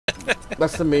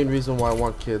That's the main reason why I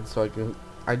want kids, so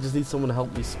I just need someone to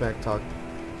help me smack talk,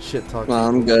 shit talk. No,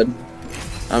 I'm good.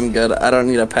 I'm good. I don't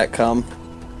need a pet cum.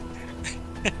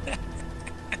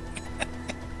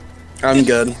 I'm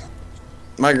good.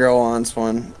 My girl wants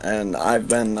one, and I've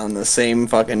been on the same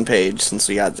fucking page since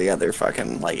we got together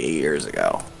fucking like 8 years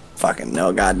ago. Fucking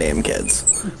no goddamn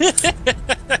kids.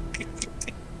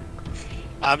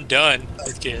 I'm done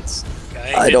with kids.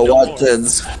 I don't want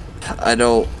kids. I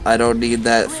don't need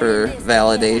that for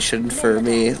validation for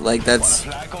me. Like that's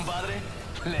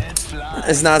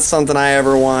it's not something I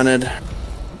ever wanted.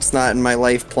 It's not in my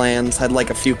life plans. I'd like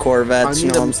a few Corvettes,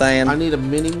 you know what I'm saying? I need a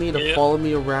mini-me to follow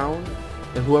me around,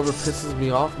 and whoever pisses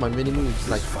me off, my mini-me is just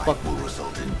like, fuck you.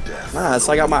 Nah, that's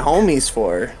what I got my homies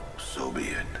for. So be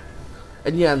it.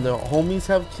 And yeah, and the homies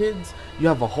have kids, you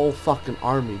have a whole fucking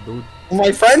army, dude.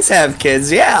 My friends have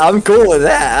kids, yeah, I'm cool with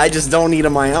that. I just don't need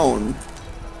of my own.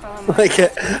 Like,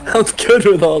 I'm good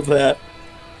with all that.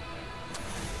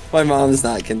 My mom's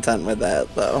not content with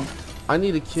that, though. I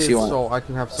need a kid so I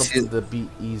can have something to beat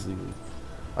easily.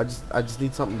 I just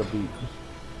need something to beat.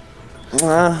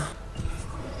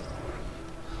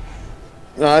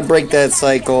 I break that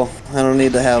cycle. I don't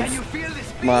need to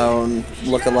have my own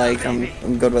look-alike.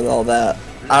 I'm good with all that.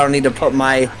 I don't need to put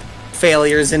my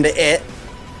failures into it.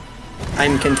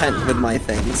 I'm content with my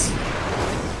things.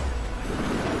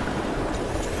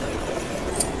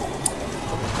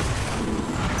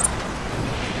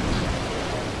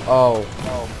 Oh,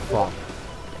 fuck.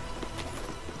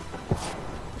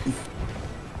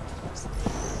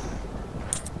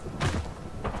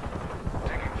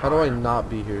 How do I not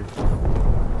be here?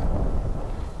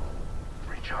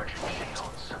 Recharging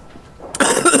shields.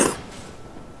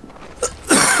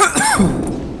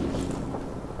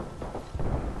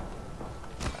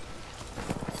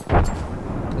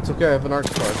 It's okay, I have an arc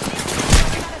star.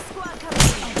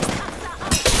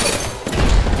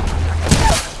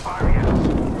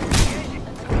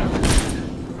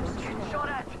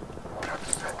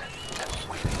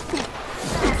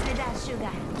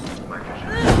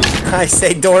 I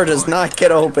say door does not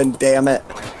get open, damn it.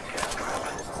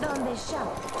 Don't be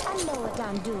shocked. I know what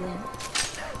I'm doing.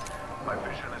 My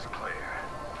vision is clear.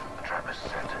 The trap is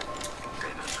set.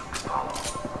 Data soon to follow.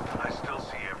 I still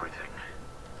see everything.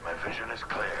 My vision is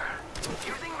clear.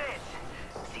 Using mid.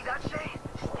 See that Shay?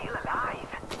 Still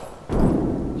alive.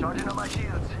 Charging on my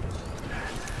shields.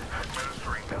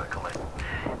 Administering medical aid.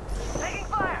 Taking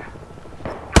fire.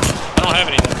 I don't have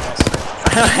anything else. I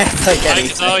don't have like I anything.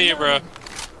 can tell you, bro.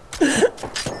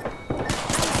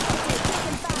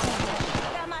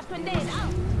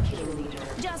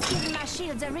 Just giving my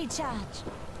shields a recharge.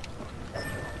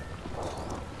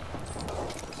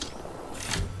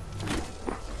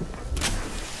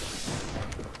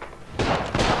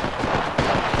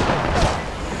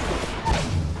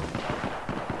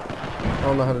 I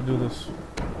don't know how to do this.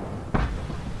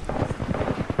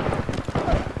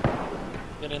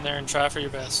 Get in there and try for your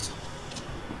best.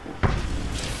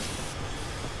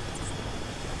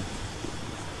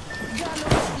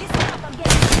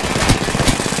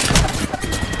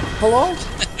 Hello?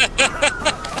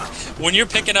 When you're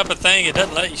picking up a thing, it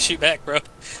doesn't let you shoot back, bro.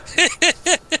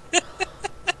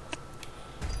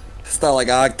 It's not like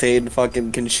Octane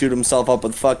fucking can shoot himself up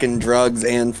with fucking drugs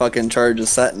and fucking charge a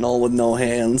sentinel with no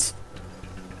hands.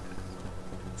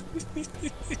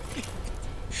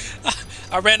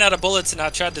 I ran out of bullets and I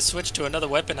tried to switch to another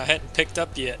weapon I hadn't picked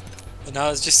up yet. And I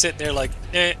was just sitting there like,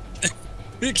 eh.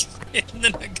 And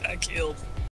then I got killed.